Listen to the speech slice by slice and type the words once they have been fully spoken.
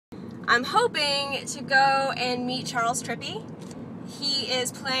I'm hoping to go and meet Charles Trippy. He is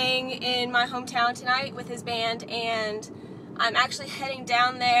playing in my hometown tonight with his band, and I'm actually heading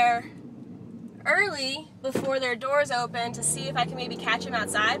down there early before their doors open to see if I can maybe catch him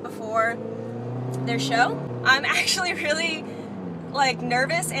outside before their show. I'm actually really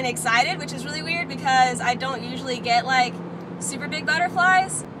nervous and excited, which is really weird because I don't usually get super big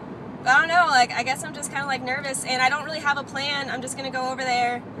butterflies. But I don't know, I guess I'm just kind of nervous, and I don't really have a plan. I'm just gonna go over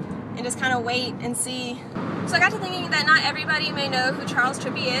there and just kind of wait and see. So I got to thinking that not everybody may know who Charles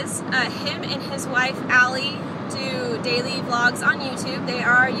Trippy is. Him and his wife Allie do daily vlogs on YouTube. They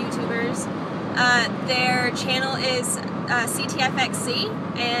are YouTubers. Their channel is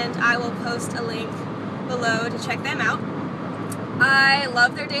CTFXC, and I will post a link below to check them out. I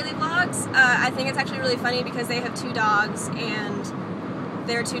love their daily vlogs. I think it's actually really funny because they have 2 dogs, and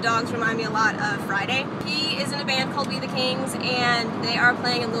their 2 dogs remind me a lot of Friday. He is in a band called We the Kings, and they are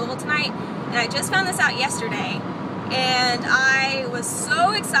playing in Louisville tonight. And I just found this out yesterday, and I was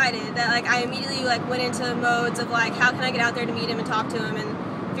so excited that I immediately went into modes of how can I get out there to meet him and talk to him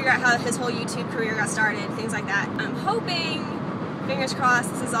and figure out how his whole YouTube career got started, things like that. I'm hoping, fingers crossed,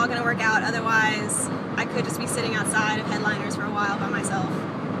 this is all going to work out. Otherwise, I could just be sitting outside of headliners for a while by myself.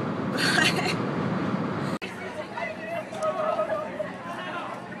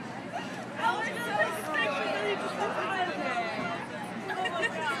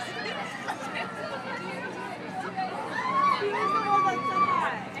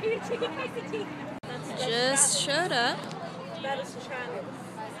 Just showed up.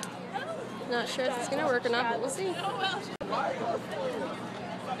 Not sure if it's gonna work or not, but we'll see. I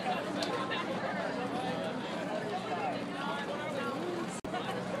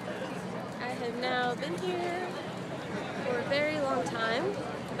have now been here for a very long time,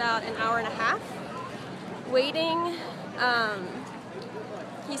 about an hour and a half, waiting.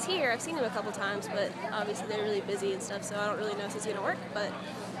 He's here. I've seen him a couple times, but obviously they're really busy and stuff, so I don't really know if it's gonna work, but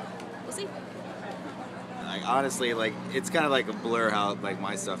we'll see. Honestly, it's kind of a blur how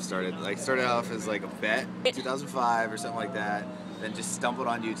my stuff started. Started off as a bet, 2005 or something like that. Then just stumbled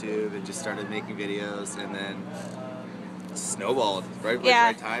on YouTube and just started making videos, and then snowballed right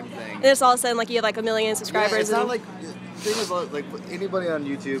time thing. And it's all of a sudden you have 1 million subscribers. Yeah, it's not the thing is anybody on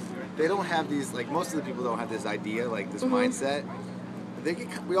YouTube, they don't have these most of the people don't have this idea this mindset.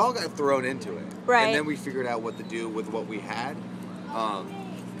 We all got thrown into it, right? And then we figured out what to do with what we had.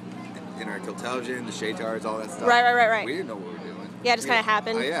 In our television, the shaytards, all that stuff. Right. We didn't know what we were doing. Yeah, it just kind of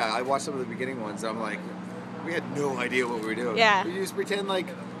happened. Yeah, I watched some of the beginning ones. I'm we had no idea what we were doing. Yeah. You just pretend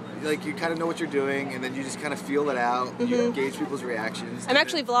you kind of know what you're doing, and then you just kind of feel it out. You gauge people's reactions. I'm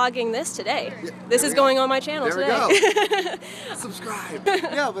actually vlogging this today. Yeah, this is going on my channel today. We go. Subscribe.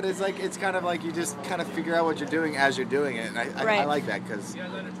 Yeah, but it's kind of you just kind of figure out what you're doing as you're doing it, and I like that because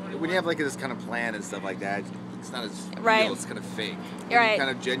when you have this kind of plan and stuff like that, it's not as real, it's kind of fake. You're right. You're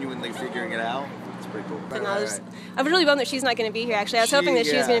kind of genuinely figuring it out. It's pretty cool. I was really bummed that she's not going to be here, actually. I was hoping that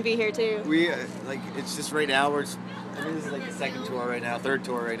she was going to be here, too. We, it's just right now, this is the 2nd tour right now, 3rd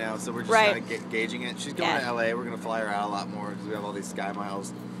tour right now, so we're just kind of gauging it. She's going to LA. We're going to fly her out a lot more because we have all these Sky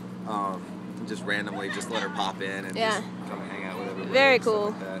Miles. And just randomly just let her pop in and just come and hang out with everybody. Very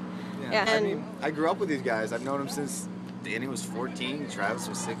cool. Like that. Yeah. I mean, I grew up with these guys. I've known them since Danny was 14, Travis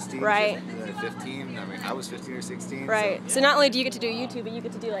was 16, right? 15. I mean, I was 15 or 16. Right. So not only do you get to do YouTube, but you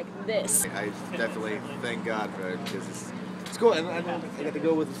get to do this. I definitely thank God for it because it's cool, and I got to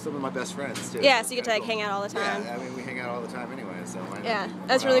go with some of my best friends too. Yeah, so you get to hang out all the time. Yeah, I mean we hang out all the time anyway, so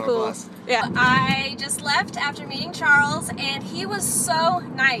that's really cool. Yeah. I just left after meeting Charles, and he was so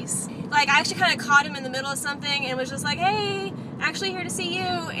nice. I actually kind of caught him in the middle of something and was just hey, actually here to see you,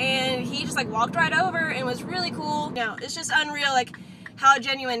 and he just walked right over and was really cool. It's just unreal how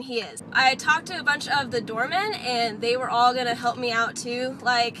genuine he is. I talked to a bunch of the doormen, and they were all gonna help me out too.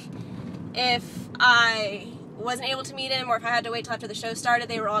 If I wasn't able to meet him, or if I had to wait till after the show started,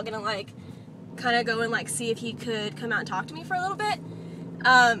 they were all gonna kind of go and see if he could come out and talk to me for a little bit.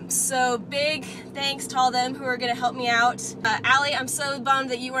 So big thanks to all of them who are gonna help me out. Allie, I'm so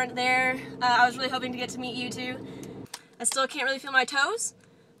bummed that you weren't there. I was really hoping to get to meet you too. I still can't really feel my toes,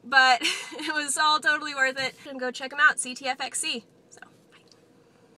 but it was all totally worth it. And go check them out, CTFXC.